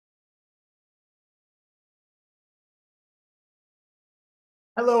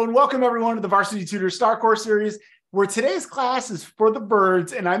Hello and welcome everyone to the Varsity Tutors StarCourse series, where today's class is for the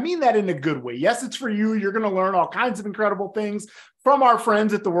birds, and I mean that in a good way. Yes, it's for you. You're going to learn all kinds of incredible things from our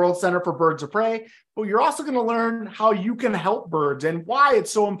friends at the World Center for Birds of Prey, but you're also going to learn how you can help birds and why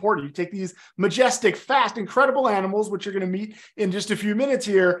it's so important. You take these majestic, fast, incredible animals, which you're going to meet in just a few minutes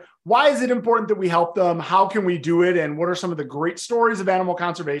here. Why is it important that we help them? How can we do it? And what are some of the great stories of animal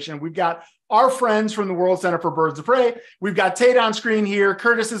conservation? We've got our friends from the World Center for Birds of Prey. We've got Tate on screen here.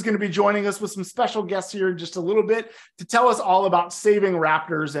 Curtis is going to be joining us with some special guests here in just a little bit to tell us all about saving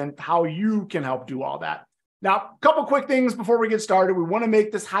raptors and how you can help do all that. Now, a couple quick things before we get started. We want to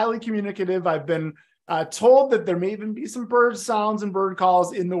make this highly communicative. I've been told that there may even be some bird sounds and bird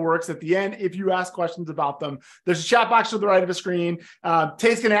calls in the works at the end if you ask questions about them. There's a chat box to the right of the screen.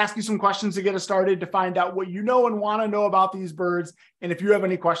 Tate's going to ask you some questions to get us started to find out what you know and want to know about these birds. And if you have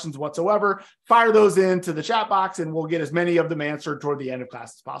any questions whatsoever, fire those into the chat box and we'll get as many of them answered toward the end of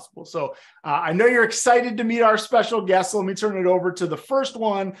class as possible. So I know you're excited to meet our special guests. So let me turn it over to the first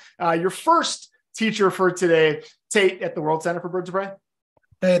one, your first teacher for today, Tate at the World Center for Birds of Prey.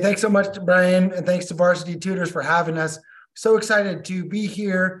 Hey, thanks so much, Brian, and thanks to Varsity Tutors for having us. So excited to be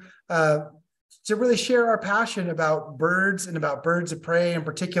here to really share our passion about birds and about birds of prey in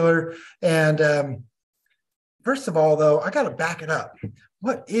particular. And first of all, though, I got to back it up.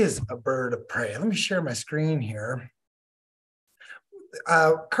 What is a bird of prey? Let me share my screen here.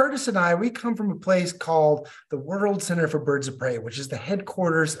 Curtis and I, we come from a place called the World Center for Birds of Prey, which is the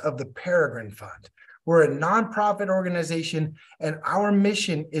headquarters of the Peregrine Fund. We're a nonprofit organization, and our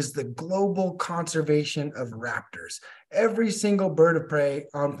mission is the global conservation of raptors. Every single bird of prey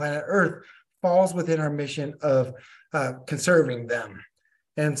on planet Earth falls within our mission of conserving them.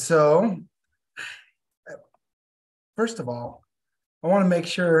 And so, first of all, I want to make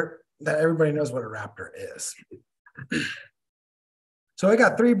sure that everybody knows what a raptor is. So I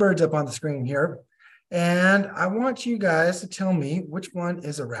got three birds up on the screen here. And I want you guys to tell me which one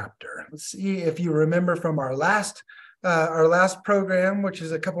is a raptor. Let's see if you remember from our last program, which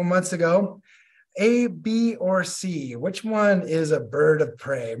is a couple months ago. A, B, or C, which one is a bird of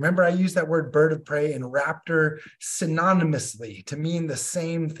prey? Remember, I used that word bird of prey and raptor synonymously to mean the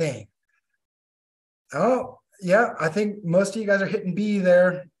same thing. Oh, yeah, I think most of you guys are hitting B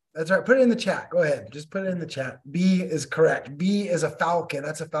there. That's right. Put it in the chat. Go ahead. Just put it in the chat. B is correct. B is a falcon.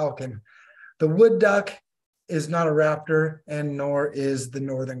 That's a falcon. The wood duck is not a raptor, and nor is the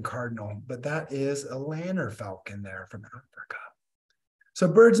northern cardinal, but that is a lanner falcon there from Africa. So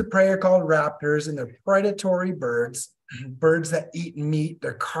birds of prey are called raptors, and they're predatory birds, birds that eat meat.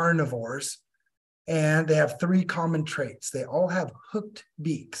 They're carnivores, and they have three common traits. They all have hooked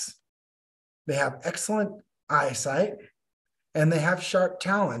beaks. They have excellent eyesight, and they have sharp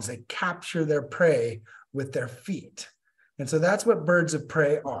talons. They capture their prey with their feet. And so that's what birds of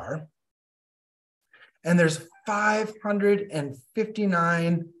prey are. And there's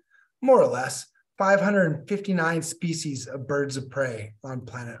 559, more or less, 559 species of birds of prey on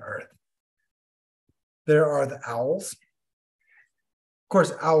planet Earth. There are the owls. Of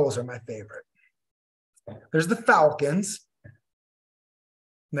course, owls are my favorite. There's the falcons.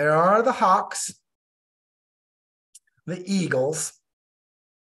 There are the hawks, the eagles,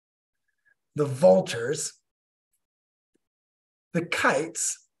 the vultures, the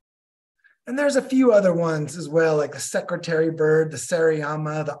kites, and there's a few other ones as well, like the secretary bird, the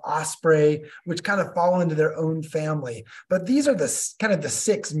sariyama, the osprey, which kind of fall into their own family. But these are the kind of the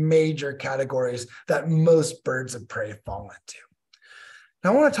six major categories that most birds of prey fall into.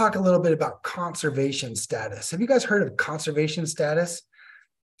 Now, I want to talk a little bit about conservation status. Have you guys heard of conservation status?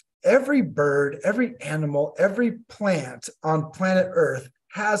 Every bird, every animal, every plant on planet Earth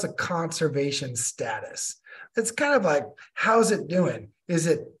has a conservation status. It's kind of like, how's it doing? Is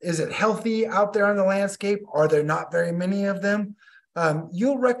it healthy out there on the landscape? Are there not very many of them?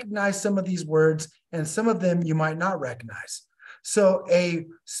 You'll recognize some of these words, and some of them you might not recognize. So a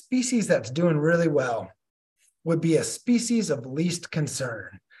species that's doing really well would be a species of least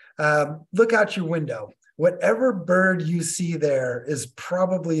concern. Look out your window. Whatever bird you see there is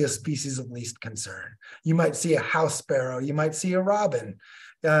probably a species of least concern. You might see a house sparrow. You might see a robin.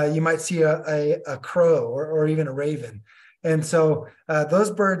 You might see a crow or even a raven. And so those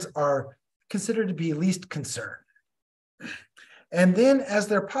birds are considered to be least concern. And then as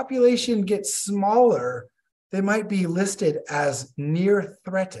their population gets smaller, they might be listed as near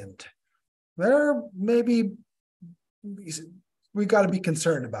threatened. They're maybe, we got to be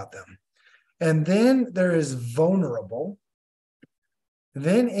concerned about them. And then there is vulnerable,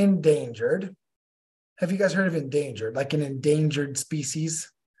 then endangered. Have you guys heard of endangered, like an endangered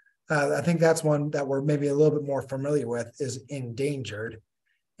species? I think that's one that we're maybe a little bit more familiar with, is endangered.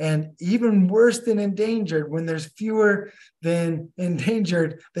 And even worse than endangered, when there's fewer than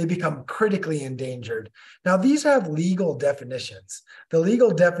endangered, they become critically endangered. Now, these have legal definitions. The legal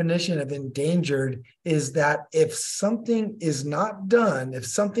definition of endangered is that if something is not done, if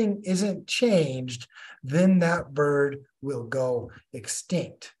something isn't changed, then that bird will go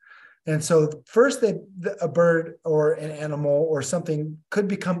extinct. And so first, a bird or an animal or something could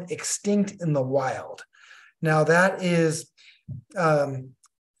become extinct in the wild. Now, that is,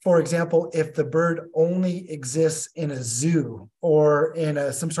 for example, if the bird only exists in a zoo or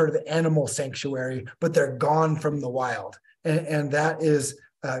in some sort of animal sanctuary, but they're gone from the wild. And that is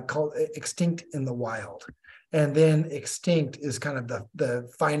called extinct in the wild. And then extinct is kind of the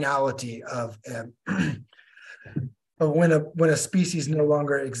finality of when a species no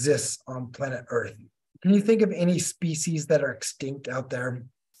longer exists on planet Earth. Can you think of any species that are extinct out there?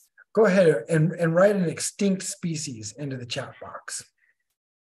 Go ahead and write an extinct species into the chat box.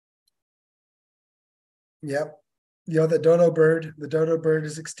 Yep. The dodo bird. The dodo bird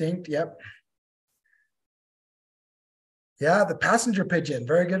is extinct. Yep. Yeah, the passenger pigeon.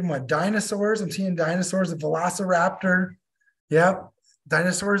 Very good one. Dinosaurs. I'm seeing dinosaurs. The velociraptor. Yep.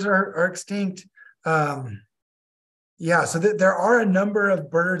 Dinosaurs are extinct. Yeah, so there are a number of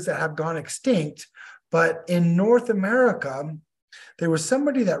birds that have gone extinct, but in North America, there was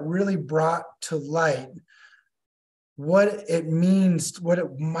somebody that really brought to light what it means, what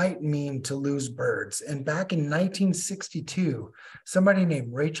it might mean to lose birds. And back in 1962, somebody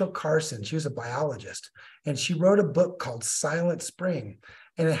named Rachel Carson, she was a biologist, and she wrote a book called Silent Spring.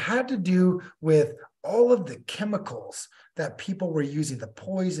 And it had to do with all of the chemicals that people were using, the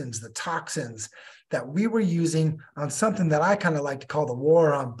poisons, the toxins that we were using on something that I kind of like to call the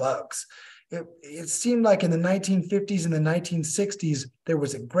war on bugs. It seemed like in the 1950s and the 1960s, there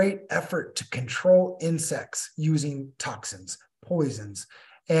was a great effort to control insects using toxins, poisons.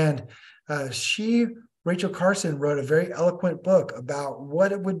 And Rachel Carson, wrote a very eloquent book about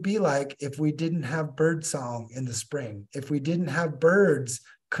what it would be like if we didn't have bird song in the spring, if we didn't have birds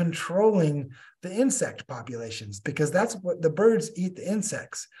controlling the insect populations, because that's what the birds eat, the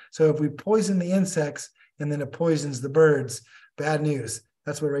insects. So if we poison the insects and then it poisons the birds, bad news.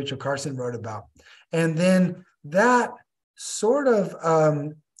 That's what Rachel Carson wrote about. And then that sort of,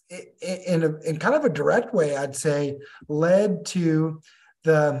 in kind of a direct way, I'd say, led to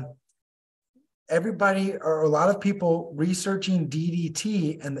everybody or a lot of people researching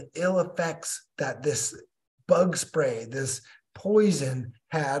DDT and the ill effects that this bug spray, this poison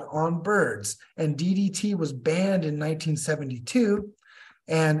had on birds. And DDT was banned in 1972.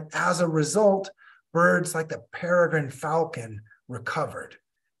 And as a result, birds like the Peregrine Falcon recovered.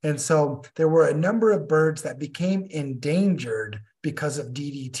 And so there were a number of birds that became endangered because of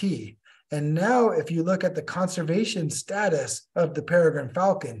DDT. And now if you look at the conservation status of the Peregrine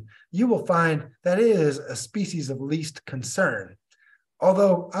Falcon, you will find that it is a species of least concern.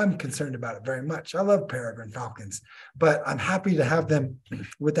 Although I'm concerned about it very much. I love peregrine falcons, but I'm happy to have them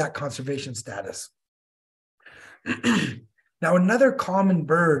with that conservation status. Now, another common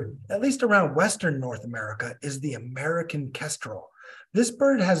bird, at least around Western North America, is the American kestrel. This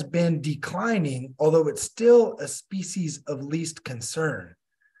bird has been declining, although it's still a species of least concern.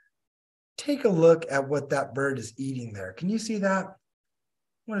 Take a look at what that bird is eating there. Can you see that?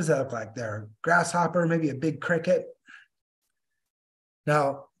 What does that look like there? Grasshopper, maybe a big cricket.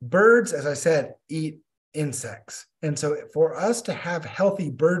 Now, birds, as I said, eat insects. And so for us to have healthy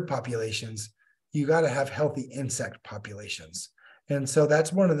bird populations, you got to have healthy insect populations. And so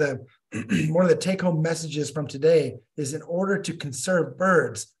that's one of the take-home messages from today is in order to conserve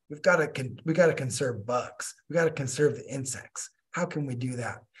birds, we got to conserve bugs. We got to conserve the insects. How can we do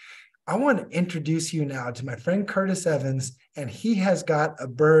that? I want to introduce you now to my friend Curtis Evans, and he has got a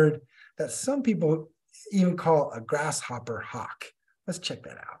bird that some people even call a grasshopper hawk. Let's check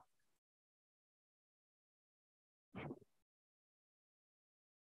that out.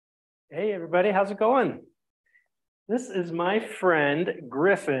 Hey, everybody, how's it going? This is my friend,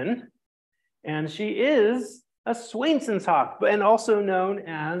 Griffin, and she is a Swainson's hawk, and also known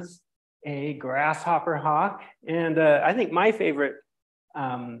as a grasshopper hawk. And I think my favorite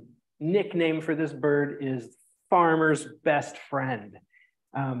nickname for this bird is farmer's best friend.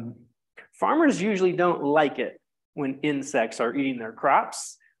 Farmers usually don't like it when insects are eating their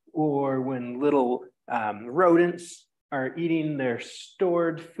crops or when little rodents are eating their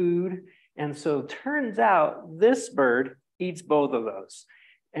stored food. And so turns out this bird eats both of those.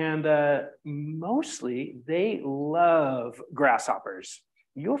 And mostly they love grasshoppers.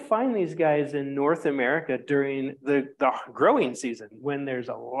 You'll find these guys in North America during the growing season when there's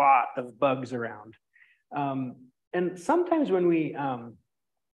a lot of bugs around. And sometimes when we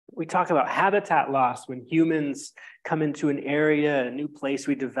we talk about habitat loss. When humans come into an area, a new place,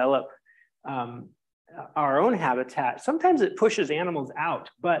 we develop our own habitat. Sometimes it pushes animals out,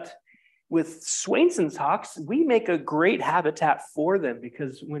 but with Swainson's hawks, we make a great habitat for them,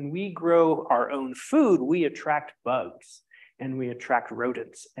 because when we grow our own food, we attract bugs and we attract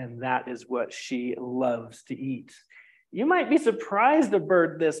rodents, and that is what she loves to eat. You might be surprised a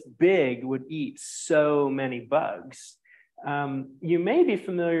bird this big would eat so many bugs. You may be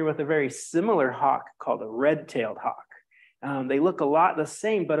familiar with a very similar hawk called a red-tailed hawk. They look a lot the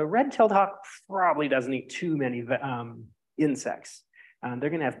same, but a red-tailed hawk probably doesn't eat too many insects.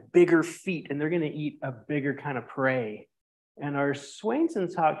 They're gonna have bigger feet and they're gonna eat a bigger kind of prey. And our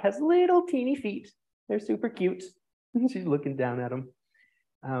Swainson's hawk has little teeny feet. They're super cute. She's looking down at them.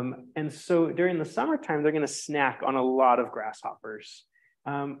 And so during the summertime, they're gonna snack on a lot of grasshoppers.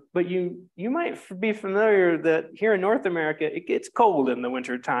 But you might be familiar that here in North America, it gets cold in the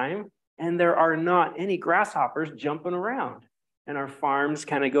wintertime, and there are not any grasshoppers jumping around. And our farms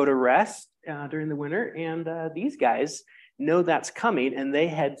kind of go to rest during the winter, and these guys know that's coming, and they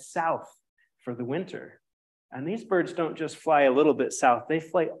head south for the winter. And these birds don't just fly a little bit south, they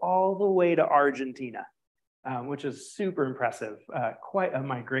fly all the way to Argentina, which is super impressive. Quite a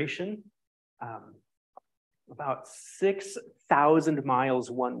migration, about 6,000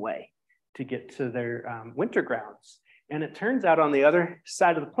 miles one way to get to their winter grounds. And it turns out on the other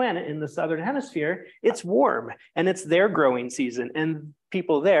side of the planet, in the southern hemisphere, it's warm and it's their growing season. And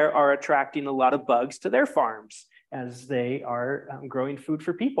people there are attracting a lot of bugs to their farms as they are growing food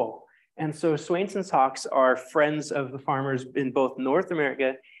for people. And so Swainson's hawks are friends of the farmers in both North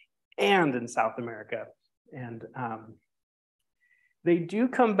America and in South America. And they do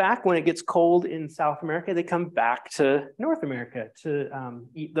come back when it gets cold in South America. They come back to North America to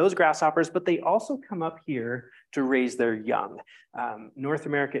eat those grasshoppers, but they also come up here to raise their young. North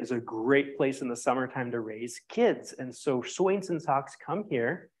America is a great place in the summertime to raise kids. And so Swainson's hawks come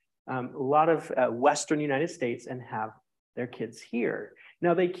here, a lot of Western United States, and have their kids here.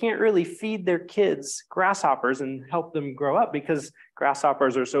 Now, they can't really feed their kids grasshoppers and help them grow up because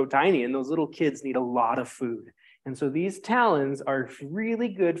grasshoppers are so tiny and those little kids need a lot of food. And so these talons are really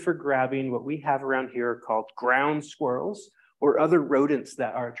good for grabbing what we have around here called ground squirrels or other rodents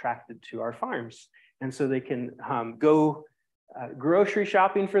that are attracted to our farms. And so they can go grocery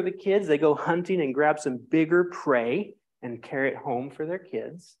shopping for the kids. They go hunting and grab some bigger prey and carry it home for their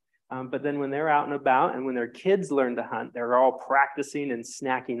kids. But then when they're out and about and when their kids learn to hunt, they're all practicing and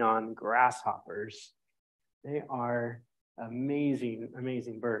snacking on grasshoppers. They are amazing,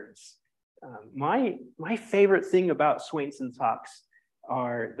 amazing birds. My favorite thing about Swainson's hawks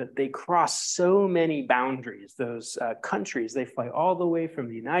are that they cross so many boundaries, those countries. They fly all the way from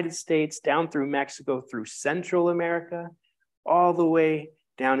the United States down through Mexico, through Central America, all the way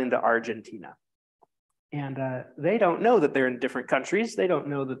down into Argentina. And they don't know that they're in different countries. They don't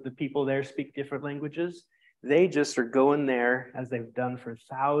know that the people there speak different languages. They just are going there, as they've done for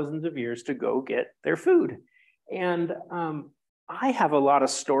thousands of years, to go get their food. And I have a lot of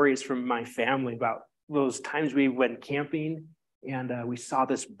stories from my family about those times we went camping and we saw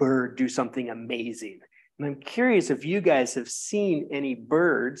this bird do something amazing. And I'm curious if you guys have seen any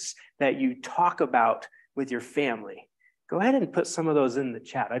birds that you talk about with your family. Go ahead and put some of those in the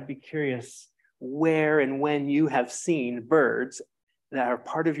chat. I'd be curious where and when you have seen birds that are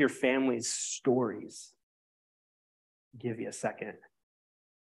part of your family's stories. Give you a second.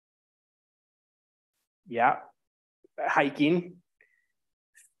 Yeah, hiking,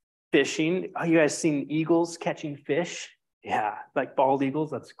 fishing. Oh, you guys seen eagles catching fish? Yeah, like bald eagles,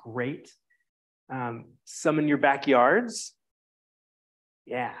 that's great. Some in your backyards.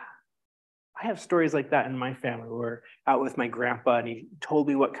 Yeah. I have stories like that in my family. We're out with my grandpa and he told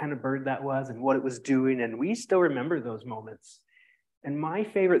me what kind of bird that was and what it was doing. And we still remember those moments. And my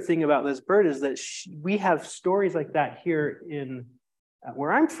favorite thing about this bird is that we have stories like that here in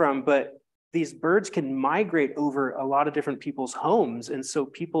where I'm from, but these birds can migrate over a lot of different people's homes. And so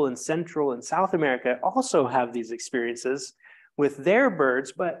people in Central and South America also have these experiences with their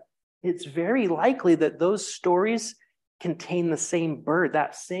birds, but it's very likely that those stories contain the same bird.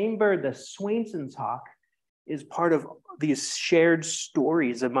 That same bird, the Swainson's hawk, is part of these shared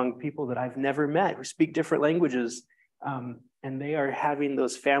stories among people that I've never met who speak different languages. And they are having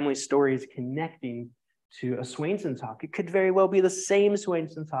those family stories connecting to a Swainson's hawk. It could very well be the same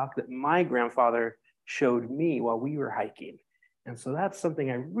Swainson's hawk that my grandfather showed me while we were hiking. And so that's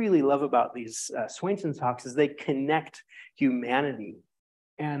something I really love about these Swainson's hawks is they connect humanity.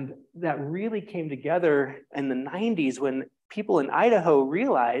 And that really came together in the 90s when people in Idaho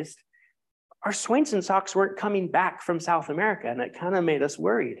realized our Swainson's hawks weren't coming back from South America, and it kind of made us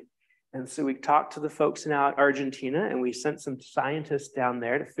worried. And so we talked to the folks in Argentina, and we sent some scientists down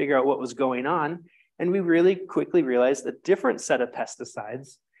there to figure out what was going on. And we really quickly realized a different set of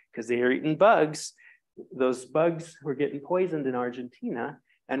pesticides, because they were eating bugs. Those bugs were getting poisoned in Argentina.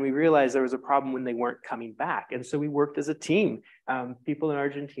 And we realized there was a problem when they weren't coming back. And so we worked as a team. People in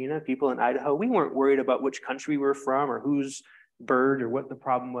Argentina, people in Idaho, we weren't worried about which country we were from or whose bird or what the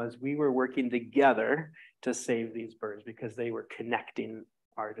problem was. We were working together to save these birds because they were connecting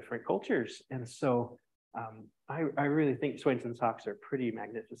our different cultures. And so I really think Swainson's hawks are pretty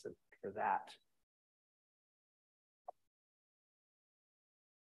magnificent for that.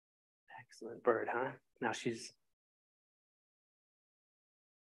 Excellent bird, huh? Now she's...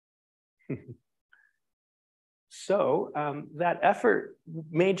 So that effort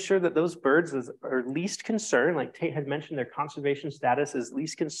made sure that those birds are least concern, like Tate had mentioned, their conservation status is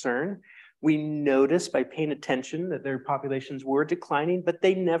least concern. We noticed by paying attention that their populations were declining, but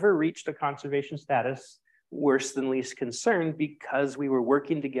they never reached a conservation status worse than least concern because we were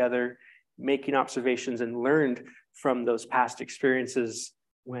working together, making observations, and learned from those past experiences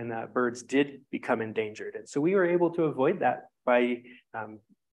when birds did become endangered. And so we were able to avoid that by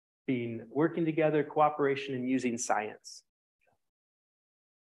working together, cooperation, and using science.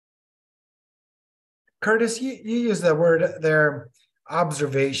 Curtis, you use the word there,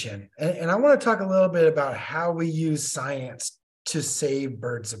 observation. And I want to talk a little bit about how we use science to save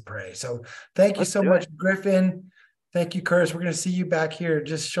birds of prey. So thank you so much, Griffin. Thank you, Curtis. We're going to see you back here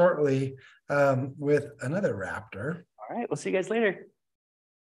just shortly with another raptor. All right, we'll see you guys later.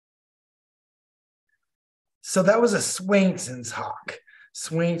 So that was a Swainson's hawk.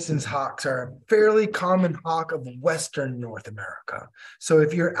 Swainson's hawks are a fairly common hawk of Western North America. So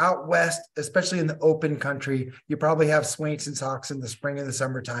if you're out west, especially in the open country, you probably have Swainson's hawks in the spring and the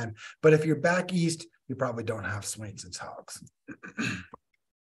summertime. But if you're back east, you probably don't have Swainson's hawks.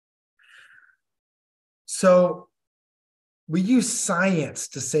 So we use science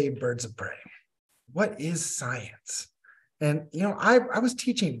to save birds of prey. What is science? And, you know, I was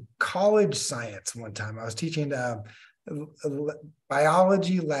teaching college science one time. I was teaching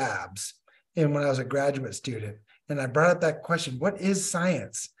biology labs when I was a graduate student. And I brought up that question, what is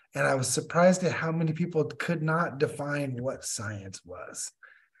science? And I was surprised at how many people could not define what science was.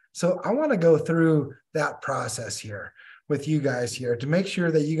 So I want to go through that process here with you guys here to make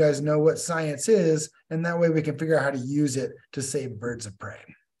sure that you guys know what science is. And that way we can figure out how to use it to save birds of prey.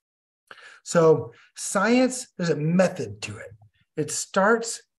 So science, there's a method to it. It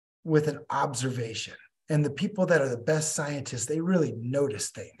starts with an observation. And the people that are the best scientists, they really notice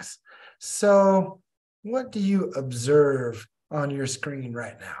things. So what do you observe on your screen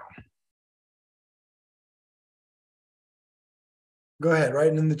right now? Go ahead, write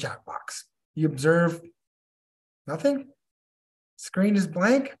it in the chat box. You observe nothing? Screen is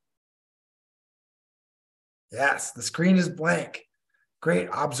blank? Yes, the screen is blank. Great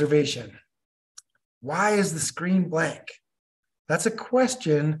observation. Why is the screen blank? That's a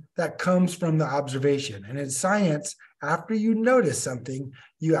question that comes from the observation. And in science, after you notice something,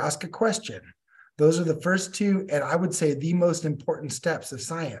 you ask a question. Those are the first two, and I would say the most important steps of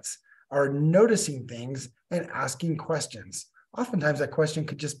science are noticing things and asking questions. Oftentimes that question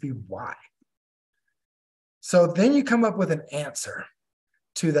could just be why. So then you come up with an answer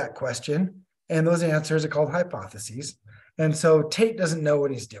to that question, and those answers are called hypotheses. And so Tate doesn't know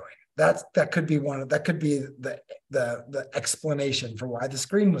what he's doing. That could be the explanation for why the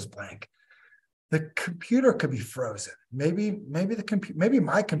screen was blank. The computer could be frozen. Maybe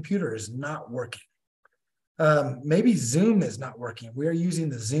my computer is not working. Maybe Zoom is not working. We are using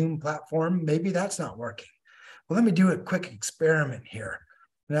the Zoom platform. Maybe that's not working. Well, let me do a quick experiment here.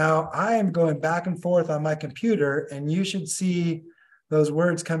 Now I am going back and forth on my computer, and you should see those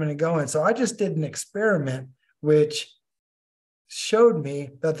words coming and going. So I just did an experiment which showed me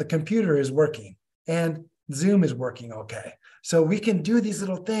that the computer is working and Zoom is working okay. So we can do these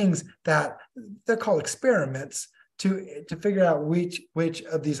little things that they're called experiments to figure out which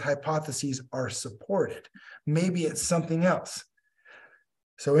of these hypotheses are supported. Maybe it's something else.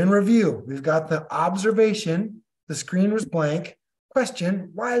 So in review, we've got the observation, the screen was blank.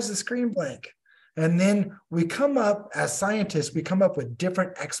 Question, why is the screen blank? And then we come up, as scientists, we come up with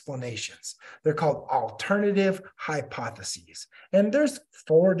different explanations. They're called alternative hypotheses. And there's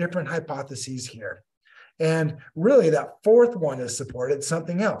 4 different hypotheses here. And really that 4th one is supported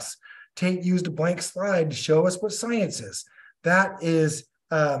something else. Tate used a blank slide to show us what science is. That is,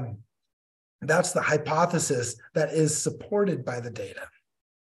 that's the hypothesis that is supported by the data.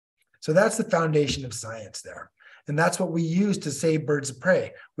 So that's the foundation of science there. And that's what we use to save birds of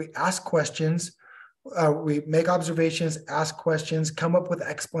prey. We ask questions, we make observations, ask questions, come up with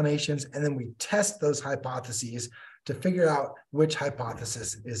explanations, and then we test those hypotheses to figure out which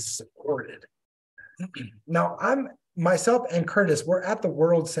hypothesis is supported. Now, myself and Curtis, we're at the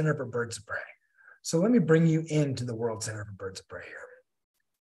World Center for Birds of Prey. So let me bring you into the World Center for Birds of Prey here.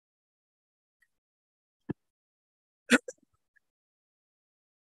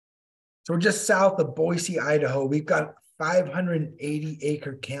 So we're just south of Boise, Idaho. We've got a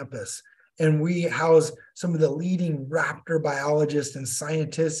 580-acre campus, and we house some of the leading raptor biologists and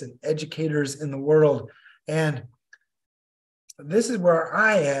scientists and educators in the world. And this is where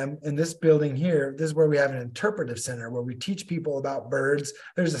I am in this building here. This is where we have an interpretive center where we teach people about birds.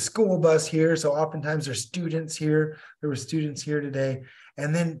 There's a school bus here, so oftentimes there's students here. There were students here today.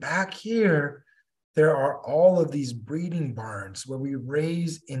 And then back here, there are all of these breeding barns where we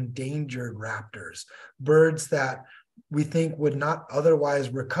raise endangered raptors, birds that we think would not otherwise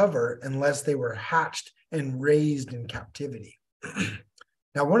recover unless they were hatched and raised in captivity.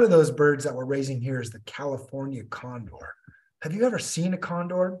 Now, one of those birds that we're raising here is the California condor. Have you ever seen a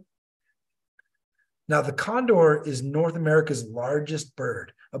condor? Now, the condor is North America's largest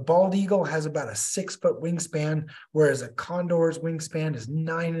bird. A bald eagle has about a 6-foot wingspan, whereas a condor's wingspan is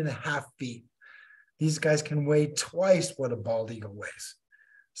 9.5 feet. These guys can weigh twice what a bald eagle weighs.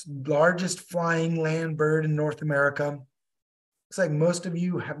 It's the largest flying land bird in North America. Looks like most of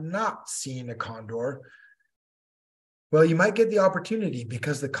you have not seen a condor. Well, you might get the opportunity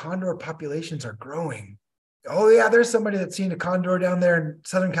because the condor populations are growing. Oh yeah, there's somebody that's seen a condor down there in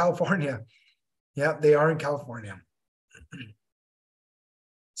Southern California. Yeah, they are in California.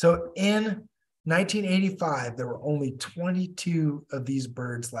 So in 1985, there were only 22 of these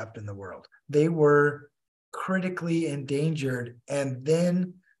birds left in the world. They were critically endangered. And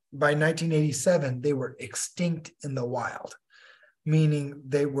then by 1987, they were extinct in the wild, meaning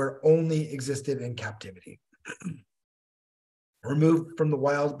they were only existed in captivity. Removed from the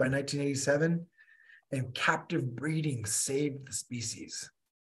wild by 1987, and captive breeding saved the species.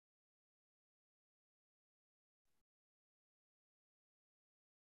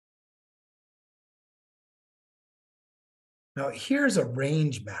 Now, here's a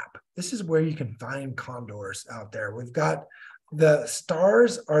range map. This is where you can find condors out there. We've got the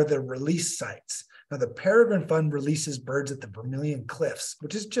stars are the release sites. Now, the Peregrine Fund releases birds at the Vermilion Cliffs,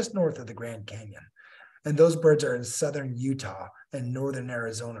 which is just north of the Grand Canyon. And those birds are in southern Utah and northern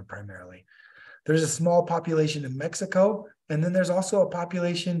Arizona primarily. There's a small population in Mexico, and then there's also a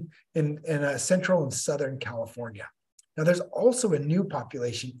population in central and southern California. Now, there's also a new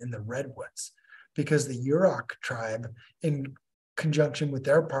population in the Redwoods, because the Yurok tribe, in conjunction with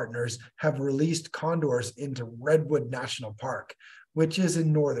their partners, have released condors into Redwood National Park, which is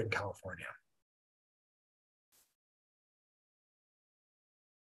in Northern California.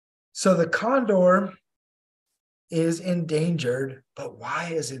 So the condor is endangered, but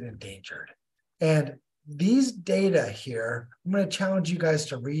why is it endangered? And these data here, I'm going to challenge you guys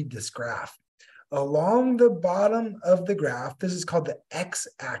to read this graph. Along the bottom of the graph, this is called the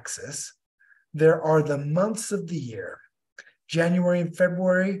x-axis, there are the months of the year: January and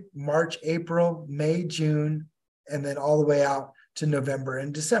February, March, April, May, June, and then all the way out to November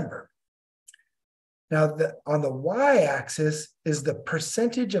and December. Now, on the y-axis is the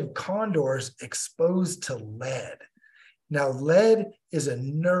percentage of condors exposed to lead. Now, lead is a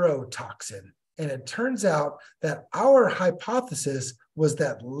neurotoxin, and it turns out that our hypothesis was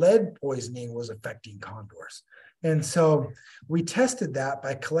that lead poisoning was affecting condors. And so we tested that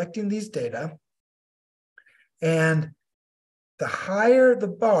by collecting these data. And the higher the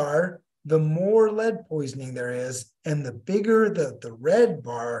bar, the more lead poisoning there is. And the bigger the red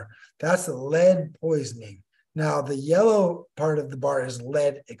bar, that's the lead poisoning. Now, the yellow part of the bar is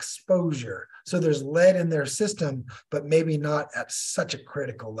lead exposure. So there's lead in their system, but maybe not at such a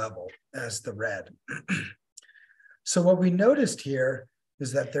critical level as the red. So what we noticed here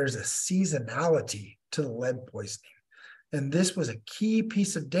is that there's a seasonality to the lead poisoning. And this was a key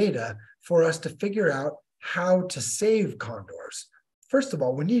piece of data for us to figure out how to save condors. First of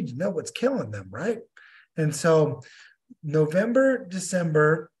all, we need to know what's killing them, right? And so November,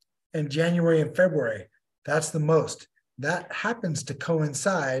 December, and January and February, that's the most. That happens to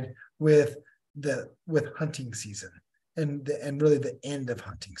coincide with hunting season and really the end of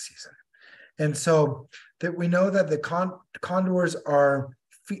hunting season. And so that we know that the condors are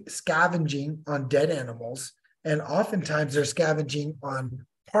scavenging on dead animals, and oftentimes they're scavenging on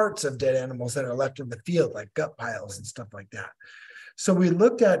parts of dead animals that are left in the field, like gut piles and stuff like that. So we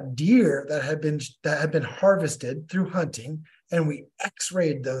looked at deer that had been harvested through hunting, and we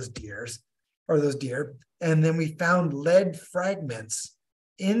x-rayed those deer, And then we found lead fragments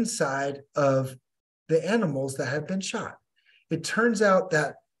inside of the animals that had been shot. It turns out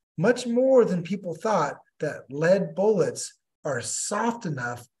that much more than people thought, that lead bullets are soft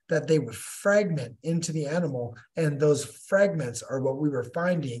enough that they would fragment into the animal, and those fragments are what we were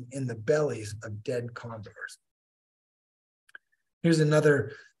finding in the bellies of dead condors. Here's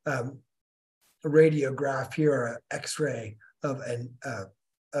another radiograph here, or an X-ray of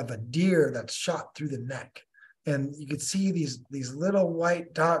a deer that's shot through the neck. And you can see these little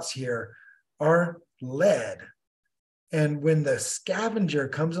white dots here are lead. And when the scavenger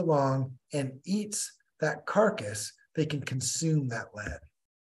comes along and eats that carcass, they can consume that lead.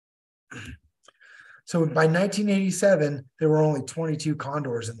 So by 1987, there were only 22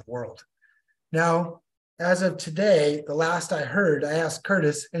 condors in the world. Now, as of today, the last I heard, I asked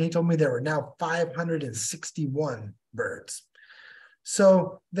Curtis, and he told me there were now 561 birds.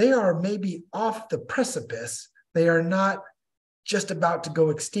 So they are maybe off the precipice. They are not just about to go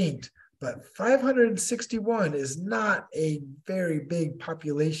extinct, but 561 is not a very big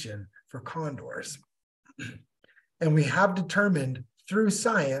population for condors. And we have determined through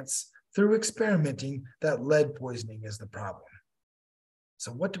science, through experimenting, that lead poisoning is the problem.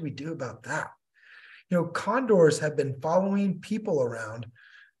 So what do we do about that? You know, condors have been following people around,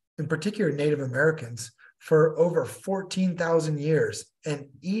 in particular Native Americans, for over 14,000 years and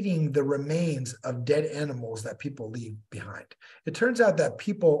eating the remains of dead animals that people leave behind. It turns out that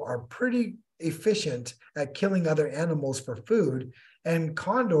people are pretty efficient at killing other animals for food, and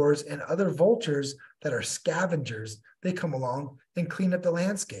condors and other vultures that are scavengers, they come along and clean up the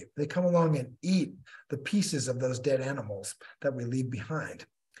landscape. They come along and eat the pieces of those dead animals that we leave behind.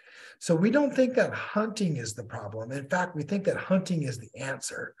 So we don't think that hunting is the problem. In fact, we think that hunting is the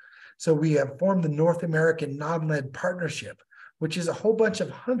answer. So we have formed the North American Non-Lead Partnership, which is a whole bunch of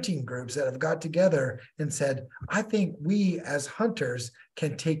hunting groups that have got together and said, I think we as hunters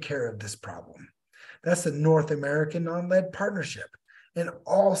can take care of this problem. That's the North American Non-Lead Partnership. And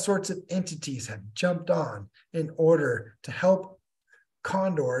all sorts of entities have jumped on in order to help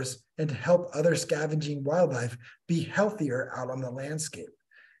condors and to help other scavenging wildlife be healthier out on the landscape.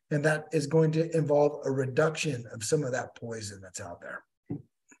 And that is going to involve a reduction of some of that poison that's out there.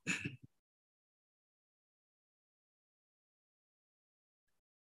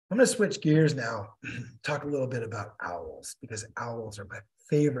 I'm going to switch gears now, talk a little bit about owls, because owls are my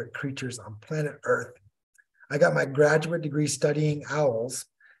favorite creatures on planet Earth. I got my graduate degree studying owls,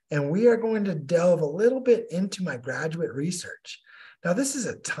 and we are going to delve a little bit into my graduate research. Now, this is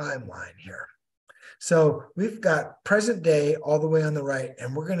a timeline here. So we've got present day all the way on the right,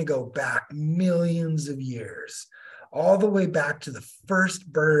 and we're going to go back millions of years, all the way back to the first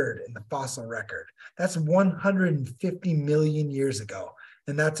bird in the fossil record. That's 150 million years ago.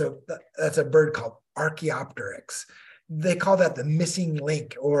 And that's a bird called Archaeopteryx. They call that the missing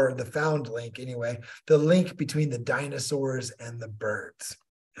link, or the found link anyway, the link between the dinosaurs and the birds.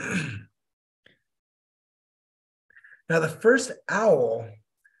 Now, the first owl,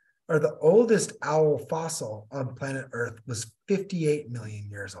 or the oldest owl fossil on planet Earth, was 58 million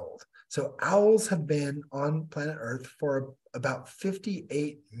years old. So owls have been on planet Earth for about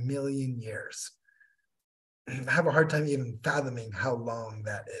 58 million years. I have a hard time even fathoming how long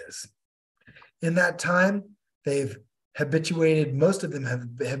that is. In that time, they've habituated, most of them have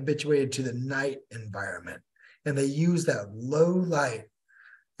habituated to the night environment, and they use that low light,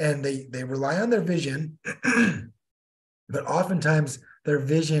 and they rely on their vision, but oftentimes their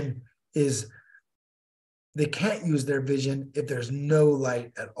vision is, they can't use their vision if there's no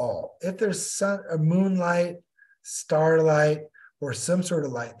light at all. If there's sun or moonlight, starlight, or some sort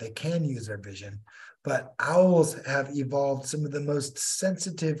of light, they can use their vision. But owls have evolved some of the most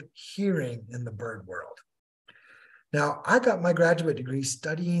sensitive hearing in the bird world. Now, I got my graduate degree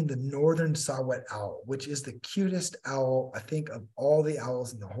studying the northern saw-whet owl, which is the cutest owl, I think, of all the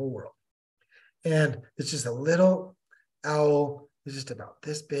owls in the whole world. And it's just a little owl, it's just about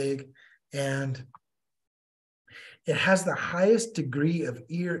this big, and it has the highest degree of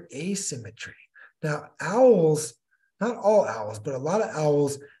ear asymmetry. Now, owls, not all owls, but a lot of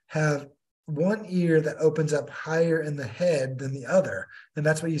owls have one ear that opens up higher in the head than the other. And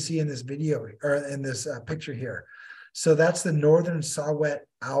that's what you see in this video, or in this picture here. So that's the northern saw-whet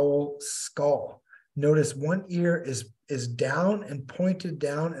owl skull. Notice one ear is down and pointed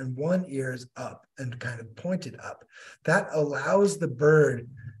down, and one ear is up and kind of pointed up. That allows the bird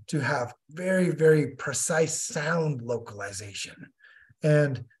to have very, very precise sound localization.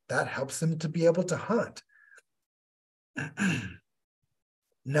 And that helps them to be able to hunt.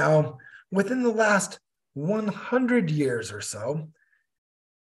 Now, within the last 100 years or so,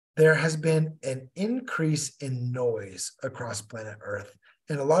 there has been an increase in noise across planet Earth.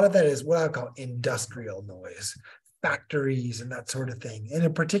 And a lot of that is what I call industrial noise, factories and that sort of thing. And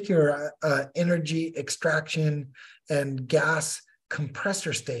in particular, energy extraction and gas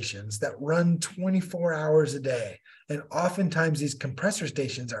compressor stations that run 24 hours a day. And oftentimes these compressor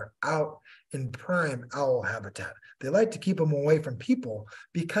stations are out in prime owl habitat. They like to keep them away from people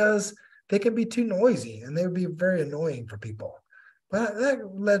because they can be too noisy and they would be very annoying for people. But that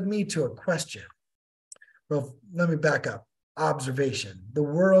led me to a question. Well, let me back up. Observation. The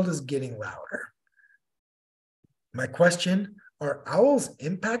world is getting louder. My question, are owls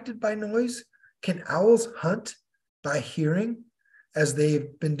impacted by noise? Can owls hunt by hearing, as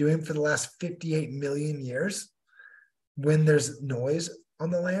they've been doing for the last 58 million years when there's noise on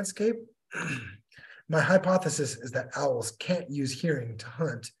the landscape? My hypothesis is that owls can't use hearing to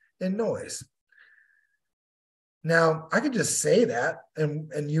hunt in noise. Now, I could just say that,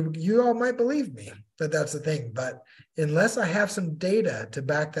 and you all might believe me that that's the thing, but unless I have some data to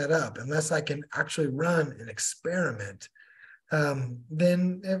back that up, unless I can actually run an experiment,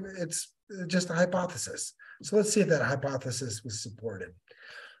 then it's just a hypothesis. So let's see if that hypothesis was supported.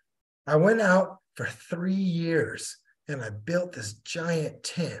 I went out for 3 years and I built this giant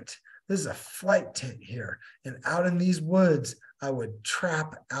tent. This is a flight tent here. And out in these woods, I would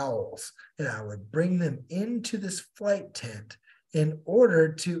trap owls and I would bring them into this flight tent in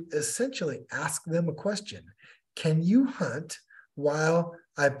order to essentially ask them a question. Can you hunt while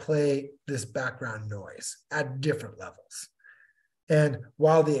I play this background noise at different levels? And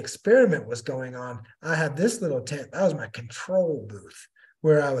while the experiment was going on, I had this little tent. That was my control booth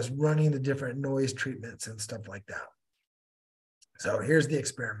where I was running the different noise treatments and stuff like that. So here's the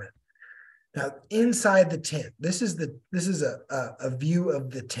experiment. Now, inside the tent, this is a view of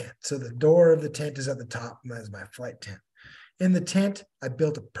the tent. So the door of the tent is at the top, as my flight tent. In the tent, I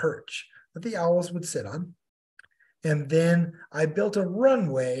built a perch that the owls would sit on. And then I built a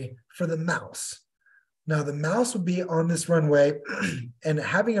runway for the mouse. Now, the mouse would be on this runway, and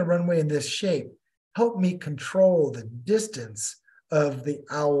having a runway in this shape helped me control the distance of the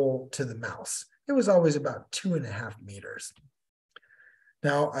owl to the mouse. It was always about 2.5 meters.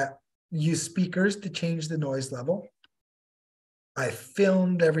 Now, I used speakers to change the noise level. I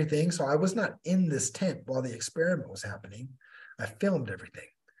filmed everything, so I was not in this tent while the experiment was happening. I filmed everything.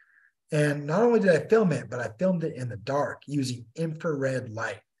 And not only did I film it, but I filmed it in the dark using infrared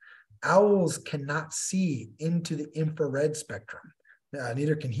light. Owls cannot see into the infrared spectrum.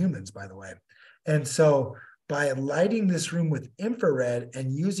 Neither can humans, by the way. And so by lighting this room with infrared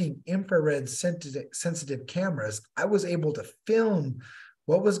and using infrared sensitive cameras, I was able to film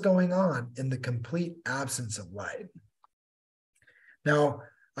what was going on in the complete absence of light. Now,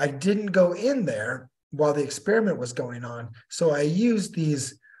 I didn't go in there while the experiment was going on, so I used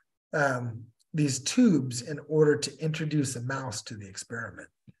these tubes in order to introduce a mouse to the experiment.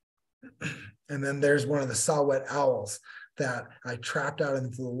 And then there's one of the saw-whet owls that I trapped out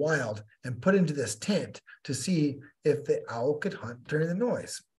into the wild and put into this tent to see if the owl could hunt during the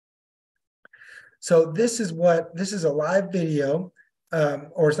noise. So this is a live video,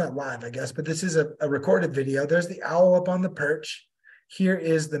 or it's not live, I guess, but this is a recorded video. There's the owl up on the perch. Here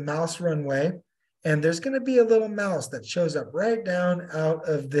is the mouse runway. And there's going to be a little mouse that shows up right down out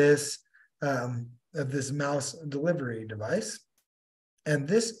of this mouse delivery device. And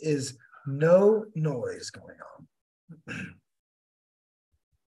this is no noise going on.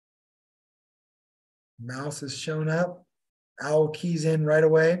 Mouse has shown up. Owl keys in right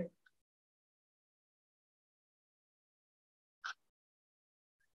away.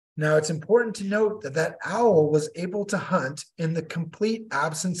 Now, it's important to note that that owl was able to hunt in the complete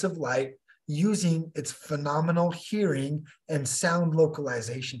absence of light using its phenomenal hearing and sound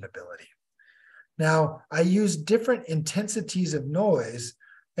localization ability. Now, I used different intensities of noise,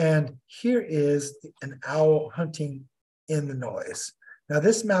 and here is an owl hunting in the noise. Now,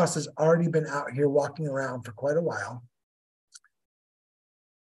 this mouse has already been out here walking around for quite a while.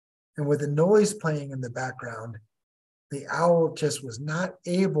 And with the noise playing in the background, the owl just was not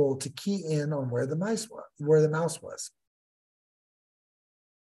able to key in on where the mouse was.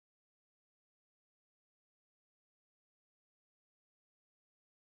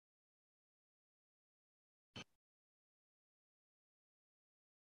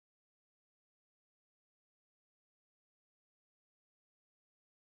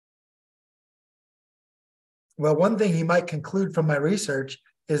 Well, one thing you might conclude from my research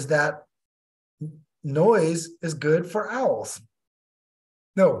is that noise is good for owls.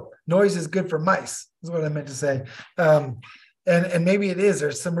 No, noise is good for mice, is what I meant to say. And maybe it is.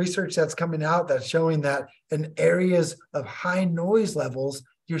 There's some research that's coming out that's showing that in areas of high noise levels,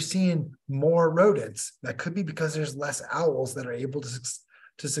 you're seeing more rodents. That could be because there's less owls that are able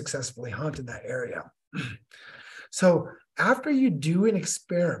to successfully hunt in that area. So after you do an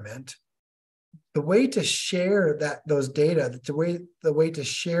experiment, the way to share those data, the way to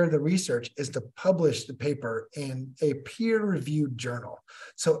share the research is to publish the paper in a peer-reviewed journal.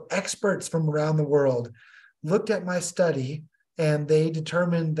 So experts from around the world looked at my study and they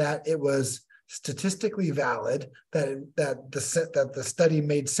determined that it was statistically valid, that the study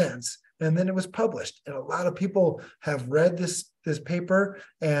made sense, and then it was published. And a lot of people have read this paper,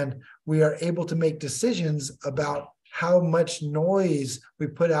 and we are able to make decisions about how much noise we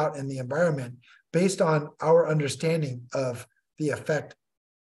put out in the environment based on our understanding of the effect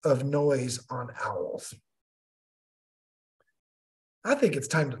of noise on owls. I think it's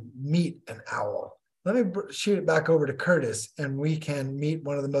time to meet an owl. Let me shoot it back over to Curtis, and we can meet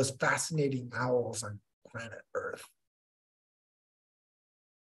one of the most fascinating owls on planet Earth.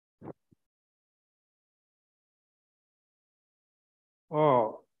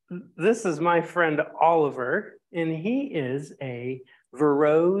 Oh, this is my friend Oliver, and he is a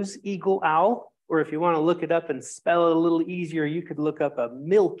Verreaux's eagle owl, or if you want to look it up and spell it a little easier, you could look up a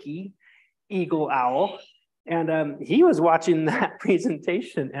milky eagle owl. And he was watching that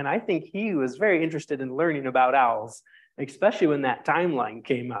presentation, and I think he was very interested in learning about owls, especially when that timeline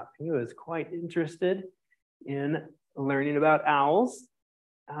came up. He was quite interested in learning about owls.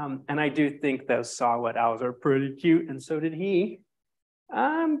 And I do think those saw-whet owls are pretty cute, and so did he.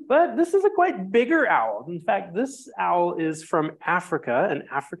 But this is a quite bigger owl. In fact, this owl is from Africa, an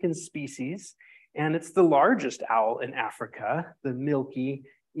African species, and it's the largest owl in Africa, the milky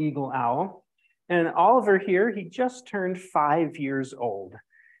eagle owl. And Oliver here, he just turned 5 years old.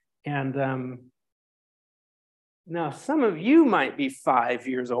 And now some of you might be 5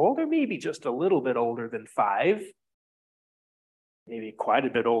 years old, or maybe just a little bit older than 5. Maybe quite a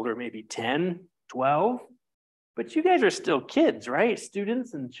bit older, maybe 10, 12. But you guys are still kids, right?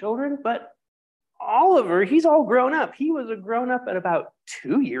 Students and children. But Oliver, he's all grown up. He was a grown up at about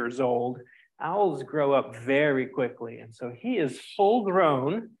 2 years old. Owls grow up very quickly. And so he is full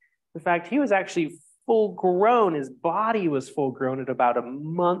grown. In fact, he was actually full grown. His body was full grown at about a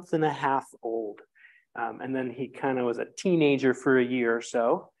month and a half old. And then he kind of was a teenager for a year or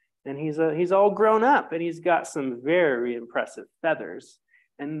so. And he's all grown up, and he's got some very impressive feathers.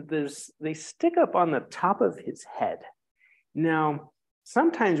 And they stick up on the top of his head. Now,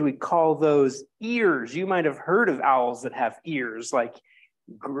 sometimes we call those ears. You might have heard of owls that have ears, like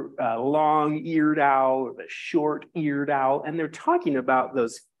long-eared owl or the short-eared owl, and they're talking about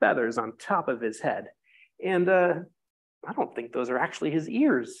those feathers on top of his head. And I don't think those are actually his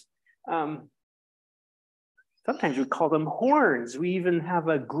ears. Sometimes we call them horns. We even have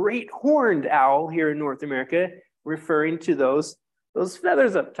a great horned owl here in North America, referring to those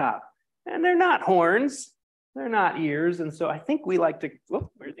feathers up top. And they're not horns, they're not ears. And so I think we like to,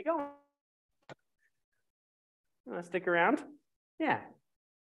 whoop, where'd they go? You want to stick around? Yeah.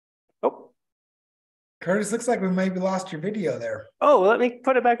 Oh. Curtis, looks like we maybe lost your video there. Oh, let me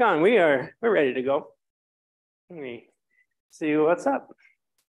put it back on. We're ready to go. Let me see what's up.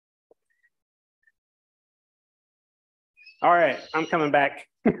 All right, I'm coming back.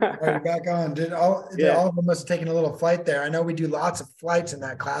 All right, back on. All of them must have taken a little flight there. I know we do lots of flights in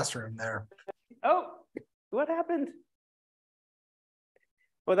that classroom there. Oh, what happened?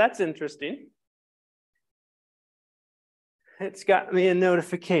 Well, that's interesting. It's got me a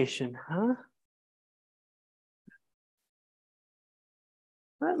notification, huh?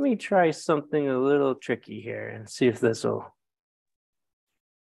 Let me try something a little tricky here and see if this will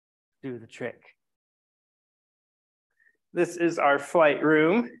do the trick. This is our flight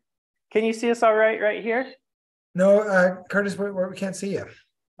room. Can you see us all right here? No, Curtis, we can't see you.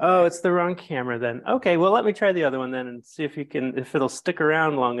 Oh, it's the wrong camera then. Okay, well, let me try the other one then and see if it'll stick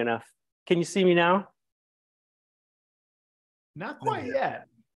around long enough. Can you see me now? Not quite yet.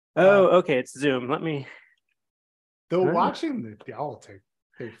 Oh, okay, it's Zoom. Let me. Though watching the owl take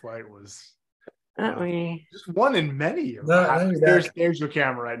flight was just one in many. There's your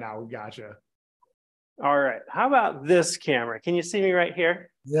camera right now. We gotcha. All right. How about this camera? Can you see me right here?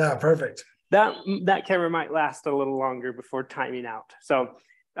 Yeah, perfect. That camera might last a little longer before timing out. So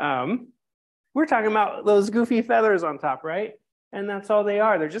we're talking about those goofy feathers on top, right? And that's all they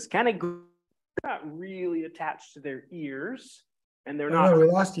are. They're just kind of not really attached to their ears, and they're not. No, we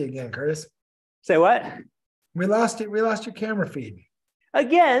lost you again, Curtis. Say what? We lost it. We lost your camera feed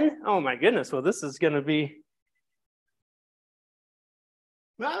again. Oh my goodness. Well, this is going to be.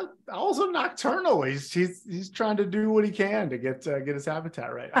 Well, also nocturnal. He's trying to do what he can to get his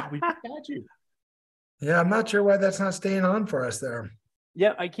habitat right. We got you. Yeah, I'm not sure why that's not staying on for us there.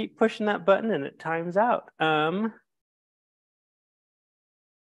 Yep, I keep pushing that button and it times out.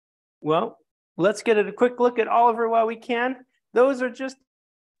 Well, let's get a quick look at Oliver while we can. Those are just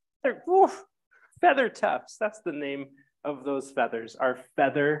feather tufts. That's the name of those feathers, are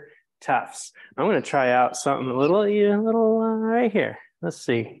feather tufts. I'm going to try out something a little right here. Let's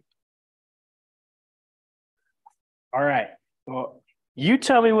see. All right. Well, you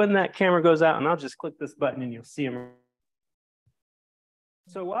tell me when that camera goes out, and I'll just click this button and you'll see them.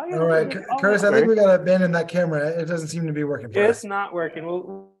 So while you're all right, Curtis, I think we got a bend in that camera. It doesn't seem to be working for us. It's not working.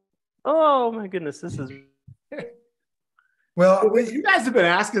 Well, oh my goodness, this is. Well, you guys have been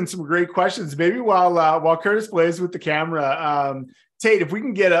asking some great questions. Maybe while Curtis plays with the camera, Tate, if we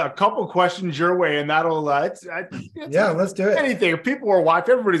can get a couple questions your way, and that'll yeah, let's do it. Anything. If people are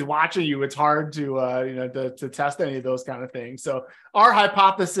watching, everybody's watching you. It's hard to to test any of those kind of things. So our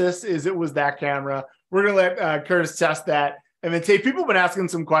hypothesis is it was that camera. We're gonna let Curtis test that. And then Tate, people have been asking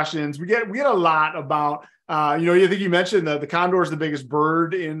some questions. We get a lot about, I think you mentioned the condor is the biggest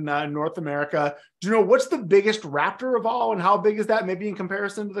bird in North America. Do you know what's the biggest raptor of all, and how big is that maybe in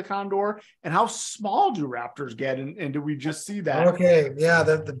comparison to the condor? And how small do raptors get? And do we just see that? Okay, yeah,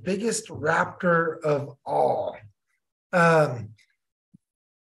 the biggest raptor of all. I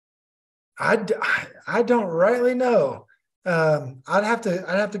don't rightly know. I'd have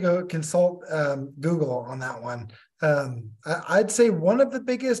to go consult Google on that one. I'd say one of the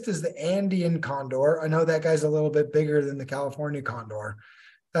biggest is the Andean condor. I know that guy's a little bit bigger than the California condor.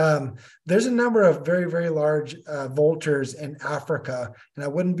 There's a number of very, very large vultures in Africa, and I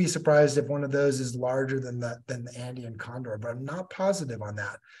wouldn't be surprised if one of those is larger than the Andean condor, but I'm not positive on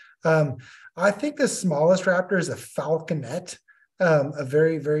that. I think the smallest raptor is a falconet, a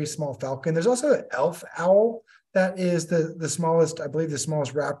very, very small falcon. There's also an elf owl that is the smallest, I believe, the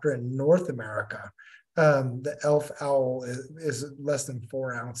smallest raptor in North America. The elf owl is less than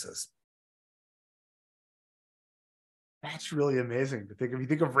 4 ounces. That's really amazing to think of. You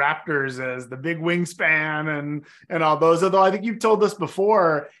think of raptors as the big wingspan and all those, although I think you've told us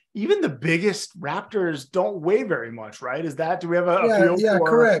before, even the biggest raptors don't weigh very much, right? Do we have a feel for? Yeah,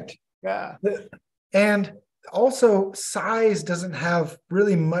 correct. Yeah. And also size doesn't have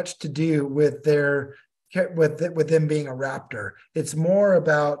really much to do with with them being a raptor. It's more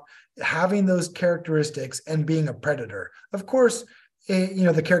about having those characteristics and being a predator. Of course,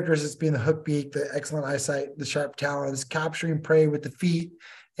 the characteristics being the hook beak, the excellent eyesight, the sharp talons, capturing prey with the feet.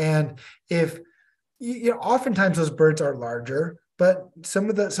 And if oftentimes those birds are larger, but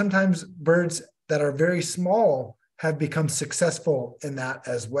sometimes birds that are very small have become successful in that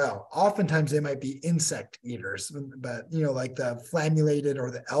as well. Oftentimes they might be insect eaters, but like the flammulated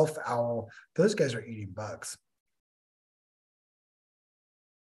or the elf owl, those guys are eating bugs.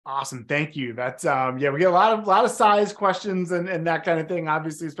 Awesome. Thank you. That's we get a lot of size questions and that kind of thing,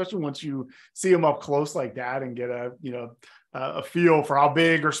 obviously, especially once you see them up close like that and get a feel for how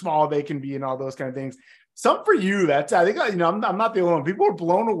big or small they can be and all those kind of things. Some for you, I think, I'm not the only one. People are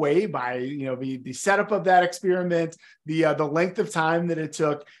blown away by, the setup of that experiment, the length of time that it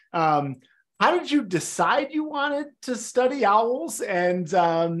took. How did you decide you wanted to study owls? And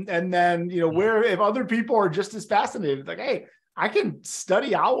then, where, if other people are just as fascinated, like, hey, I can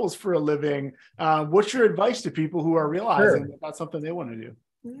study owls for a living. What's your advice to people who are realizing that that's something they want to do?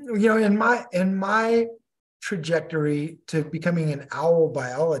 In my trajectory to becoming an owl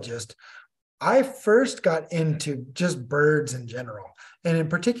biologist, I first got into just birds in general, and in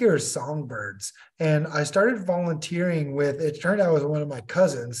particular songbirds. And I started volunteering it turned out it was one of my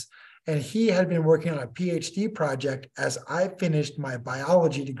cousins, and he had been working on a PhD project as I finished my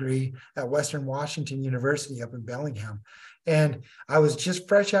biology degree at Western Washington University up in Bellingham. And I was just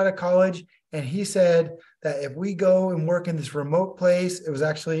fresh out of college, and he said that if we go and work in this remote place, it was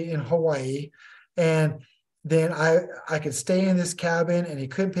actually in Hawaii, and then I could stay in this cabin, and he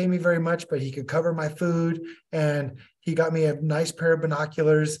couldn't pay me very much, but he could cover my food, and he got me a nice pair of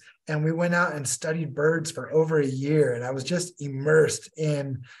binoculars, and we went out and studied birds for over a year, and I was just immersed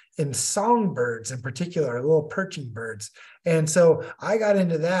in songbirds in particular, little perching birds. And so I got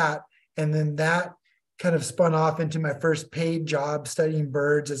into that, and then that kind of spun off into my first paid job studying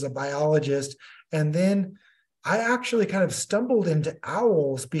birds as a biologist. And then I actually kind of stumbled into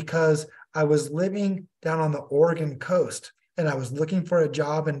owls because I was living down on the Oregon coast, and I was looking for a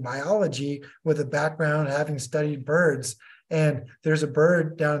job in biology with a background having studied birds. And there's a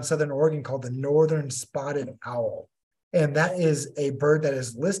bird down in Southern Oregon called the northern spotted owl. And that is a bird that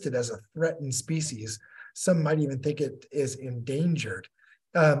is listed as a threatened species. Some might even think it is endangered.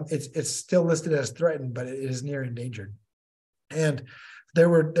 It's still listed as threatened, but it is near endangered. And there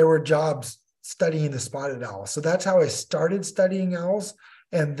were jobs studying the spotted owl. So that's how I started studying owls.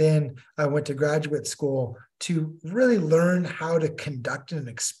 And then I went to graduate school to really learn how to conduct an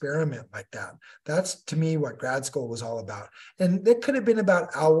experiment like that. That's, to me, what grad school was all about. And it could have been about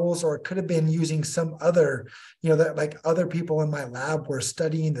owls, or it could have been using some other, that like other people in my lab were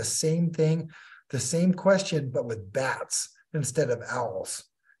studying the same thing, the same question, but with bats instead of owls.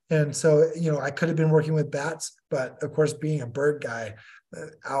 And so, I could have been working with bats, but of course, being a bird guy,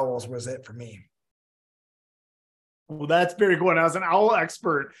 owls was it for me. Well, that's very cool. And as an owl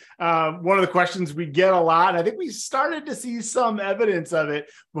expert, one of the questions we get a lot, and I think we started to see some evidence of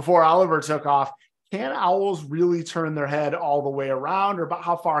it before Oliver took off. Can owls really turn their head all the way around, or about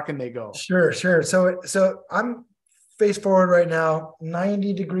how far can they go? Sure. So I'm face forward right now,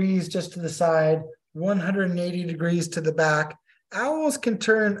 90 degrees just to the side, 180 degrees to the back. Owls can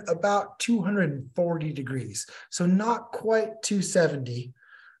turn about 240 degrees, so not quite 270.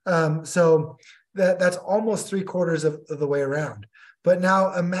 So that's almost 3/4 of the way around. But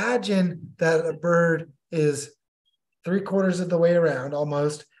now imagine that a bird is 3/4 of the way around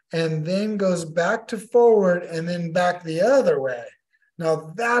almost, and then goes back to forward and then back the other way.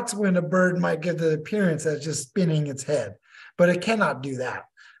 Now that's when a bird might give the appearance as just spinning its head, but it cannot do that.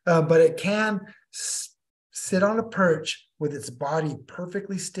 But it can sit on a perch with its body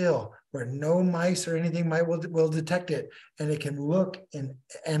perfectly still, where no mice or anything will detect it, and it can look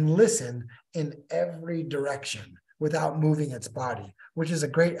and listen in every direction without moving its body, which is a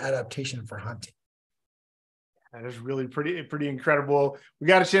great adaptation for hunting. That is really pretty incredible. We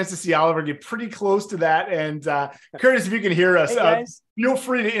got a chance to see Oliver get pretty close to that. And Curtis, if you can hear us, feel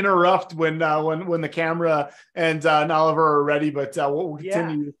free to interrupt when the camera and Oliver are ready. But we'll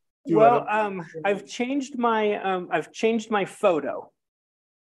continue. Yeah. Well, I've changed my photo.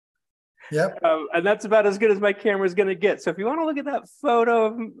 Yep. And that's about as good as my camera is going to get. So if you want to look at that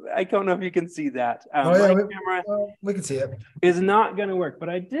photo, I don't know if you can see that. My camera we can see it. Is not going to work. But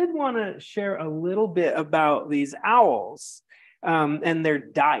I did want to share a little bit about these owls and their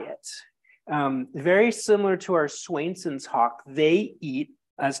diet. Very similar to our Swainson's hawk, they eat,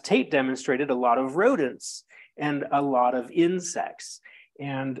 as Tate demonstrated, a lot of rodents and a lot of insects.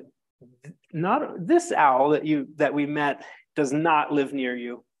 And not this owl that we met does not live near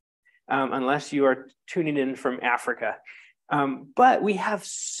you. Unless you are tuning in from Africa. But we have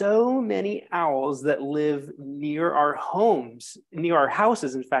so many owls that live near our homes, near our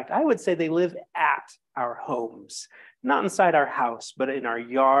houses. In fact, I would say they live at our homes, not inside our house, but in our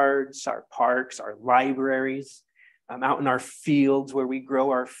yards, our parks, our libraries, out in our fields where we grow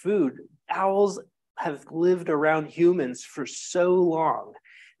our food. Owls have lived around humans for so long,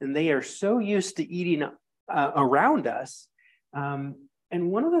 and they are so used to eating around us. And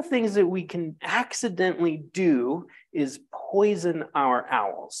one of the things that we can accidentally do is poison our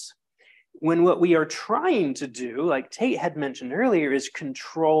owls. When what we are trying to do, like Tate had mentioned earlier, is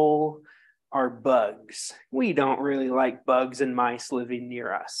control our bugs. We don't really like bugs and mice living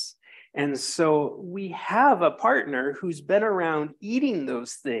near us. And so we have a partner who's been around eating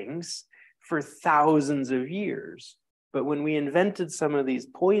those things for thousands of years. But when we invented some of these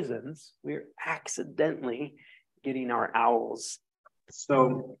poisons, we're accidentally getting our owls.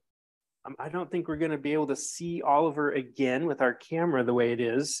 So I don't think we're going to be able to see Oliver again with our camera the way it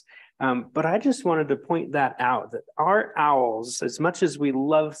is. But I just wanted to point that out, that our owls, as much as we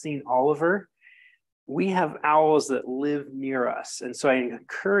love seeing Oliver, we have owls that live near us. And so I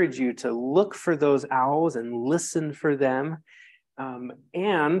encourage you to look for those owls and listen for them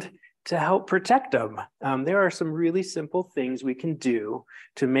and to help protect them. There are some really simple things we can do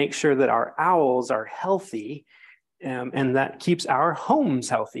to make sure that our owls are healthy. And that keeps our homes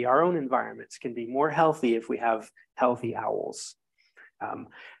healthy. Our own environments can be more healthy if we have healthy owls.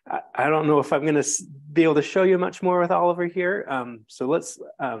 I don't know if I'm going to be able to show you much more with Oliver here. So let's,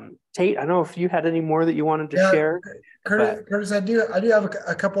 Tate, I don't know if you had any more that you wanted to share. Curtis, I do have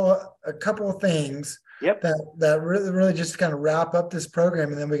a couple of things that really just kind of wrap up this program,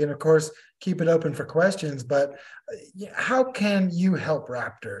 and then we can, of course, keep it open for questions. But how can you help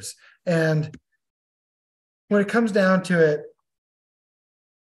raptors? And when it comes down to it,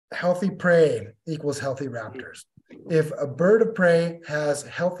 healthy prey equals healthy raptors. If a bird of prey has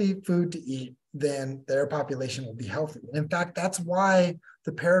healthy food to eat, then their population will be healthy. In fact, that's why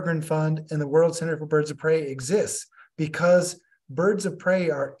the Peregrine Fund and the World Center for Birds of Prey exists, because birds of prey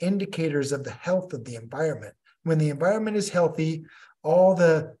are indicators of the health of the environment. When the environment is healthy, all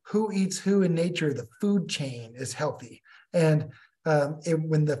the who eats who in nature, the food chain is healthy. And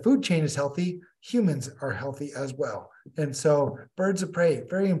when the food chain is healthy, humans are healthy as well. And so birds of prey,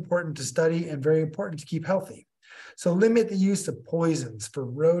 very important to study and very important to keep healthy. So limit the use of poisons for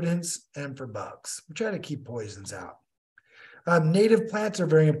rodents and for bugs. We try to keep poisons out. Native plants are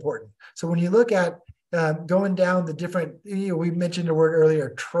very important. So when you look at going down the different, we mentioned a word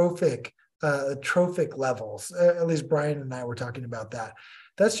earlier, trophic levels. At least Brian and I were talking about that.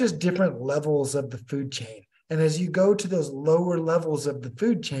 That's just different levels of the food chain. And as you go to those lower levels of the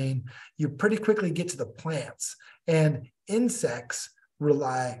food chain, you pretty quickly get to the plants. And insects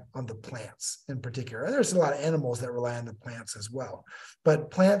rely on the plants in particular. There's a lot of animals that rely on the plants as well.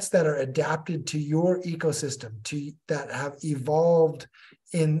 But plants that are adapted to your ecosystem, that have evolved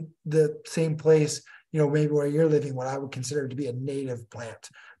in the same place, maybe where you're living, what I would consider to be a native plant.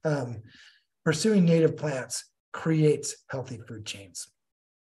 Pursuing native plants creates healthy food chains.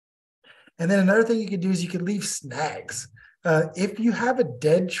 And then another thing you could do is you could leave snags. If you have a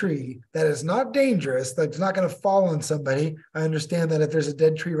dead tree that is not dangerous, that's not going to fall on somebody, I understand that if there's a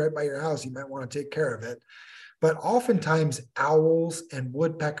dead tree right by your house, you might want to take care of it. But oftentimes owls and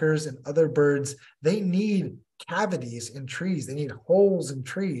woodpeckers and other birds, they need cavities in trees. They need holes in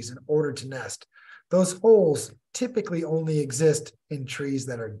trees in order to nest. Those holes typically only exist in trees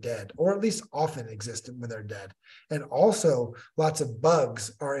that are dead, or at least often exist when they're dead. And also lots of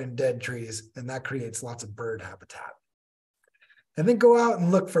bugs are in dead trees, and that creates lots of bird habitat. And then go out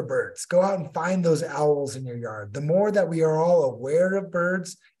and look for birds. Go out and find those owls in your yard. The more that we are all aware of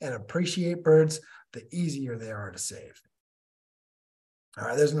birds and appreciate birds, the easier they are to save. All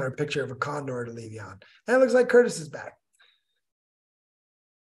right, there's another picture of a condor to leave you on. And it looks like Curtis is back.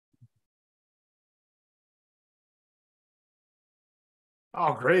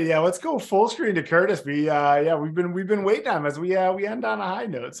 Oh, great. Yeah, let's go full screen to Curtis. We've been waiting on him as we end on a high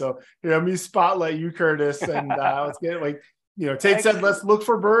note. So let me spotlight you, Curtis, and let's get it. Tate said, let's look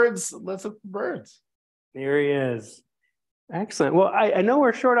for birds. Let's look for birds. There he is. Excellent. Well, I know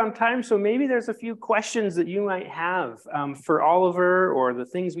we're short on time, so maybe there's a few questions that you might have for Oliver or the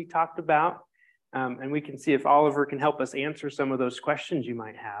things we talked about. And we can see if Oliver can help us answer some of those questions you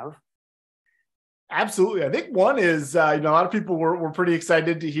might have. Absolutely. I think one is, a lot of people were pretty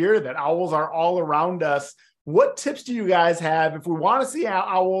excited to hear that owls are all around us. What tips do you guys have if we want to see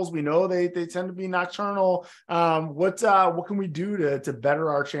owls? We know they tend to be nocturnal. What can we do to better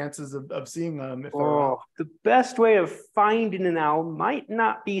our chances of seeing them? The best way of finding an owl might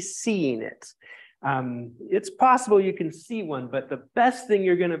not be seeing it. It's possible you can see one, but the best thing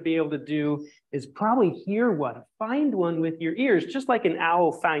you're going to be able to do is probably hear one. Find one with your ears, just like an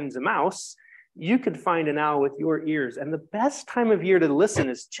owl finds a mouse. You could find an owl with your ears. And the best time of year to listen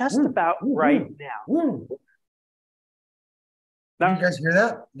is just about right now. Did you guys hear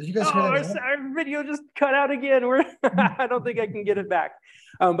that? Did you guys hear that? Our video just cut out again. I don't think I can get it back.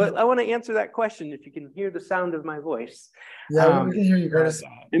 But I want to answer that question if you can hear the sound of my voice. Yeah, we can hear you, Curtis.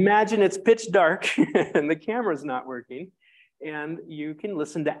 Imagine it's pitch dark and the camera's not working. And you can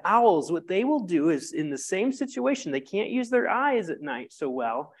listen to owls. What they will do is, in the same situation, they can't use their eyes at night so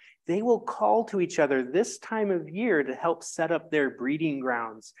well. They will call to each other this time of year to help set up their breeding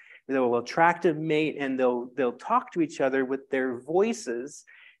grounds. They will attract a mate, and they'll talk to each other with their voices,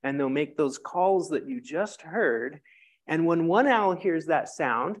 and they'll make those calls that you just heard. And when one owl hears that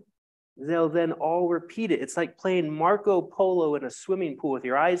sound, they'll then all repeat it. It's like playing Marco Polo in a swimming pool with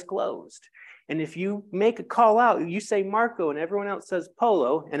your eyes closed. And if you make a call out, you say Marco and everyone else says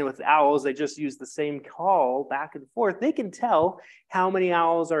Polo, and with owls, they just use the same call back and forth. They can tell how many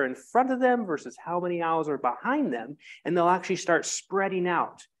owls are in front of them versus how many owls are behind them, and they'll actually start spreading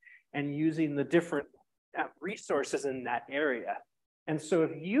out and using the different resources in that area. And so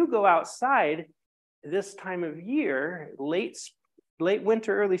if you go outside this time of year, late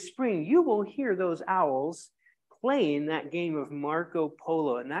winter, early spring, you will hear those owls playing that game of Marco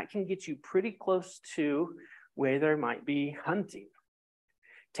Polo, and that can get you pretty close to where there might be hunting.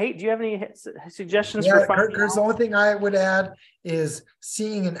 Tate, do you have any suggestions for finding Curtis, the only thing I would add is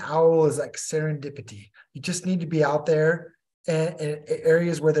seeing an owl is like serendipity. You just need to be out there and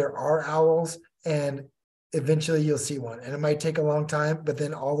areas where there are owls, and eventually you'll see one. And it might take a long time, but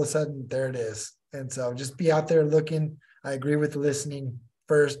then all of a sudden there it is. And so just be out there looking. I agree with listening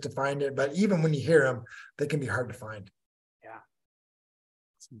first to find it, but even when you hear them, they can be hard to find. Yeah.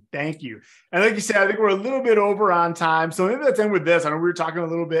 Thank you. And like you said, I think we're a little bit over on time. So maybe let's end with this. I know we were talking a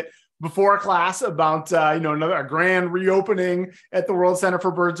little bit before class about, a grand reopening at the World Center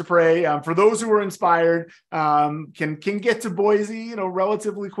for Birds of Prey. For those who are inspired, can get to Boise,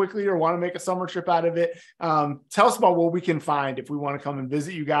 relatively quickly, or want to make a summer trip out of it. Tell us about what we can find if we want to come and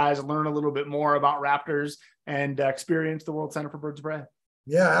visit you guys, learn a little bit more about raptors, and experience the World Center for Birds of Prey.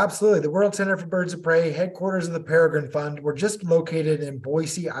 Yeah, absolutely. The World Center for Birds of Prey, headquarters of the Peregrine Fund. We're just located in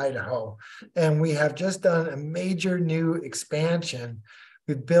Boise, Idaho, and we have just done a major new expansion.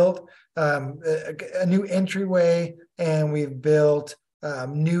 We've built a new entryway, and we've built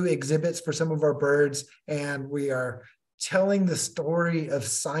new exhibits for some of our birds, and we are telling the story of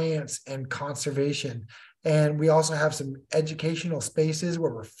science and conservation. And we also have some educational spaces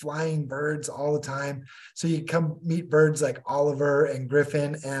where we're flying birds all the time. So you come meet birds like Oliver and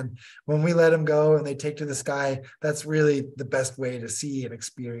Griffin. And when we let them go and they take to the sky, that's really the best way to see and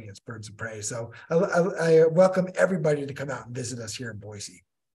experience birds of prey. So I welcome everybody to come out and visit us here in Boise.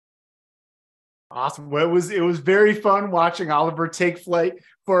 Awesome. Well, it was very fun watching Oliver take flight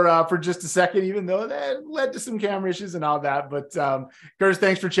for just a second, even though that led to some camera issues and all that. But Curtis,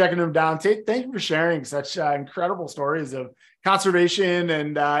 thanks for checking him down. Tate, thank you for sharing such incredible stories of conservation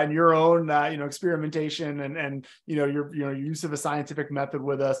and your own experimentation and your use of a scientific method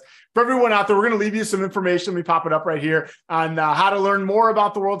with us. For everyone out there, we're going to leave you some information. We pop it up right here on how to learn more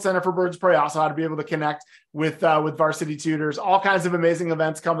about the World Center for Birds of Prey, also how to be able to connect with Varsity Tutors, all kinds of amazing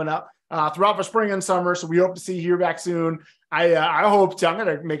events coming up throughout the spring and summer. So we hope to see you here back soon. I hope to. I'm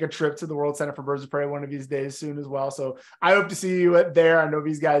going to make a trip to the World Center for Birds of Prey one of these days soon as well. So I hope to see you there. I know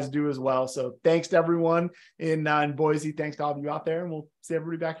these guys do as well. So thanks to everyone in Boise. Thanks to all of you out there, and we'll see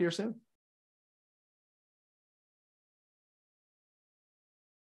everybody back here soon.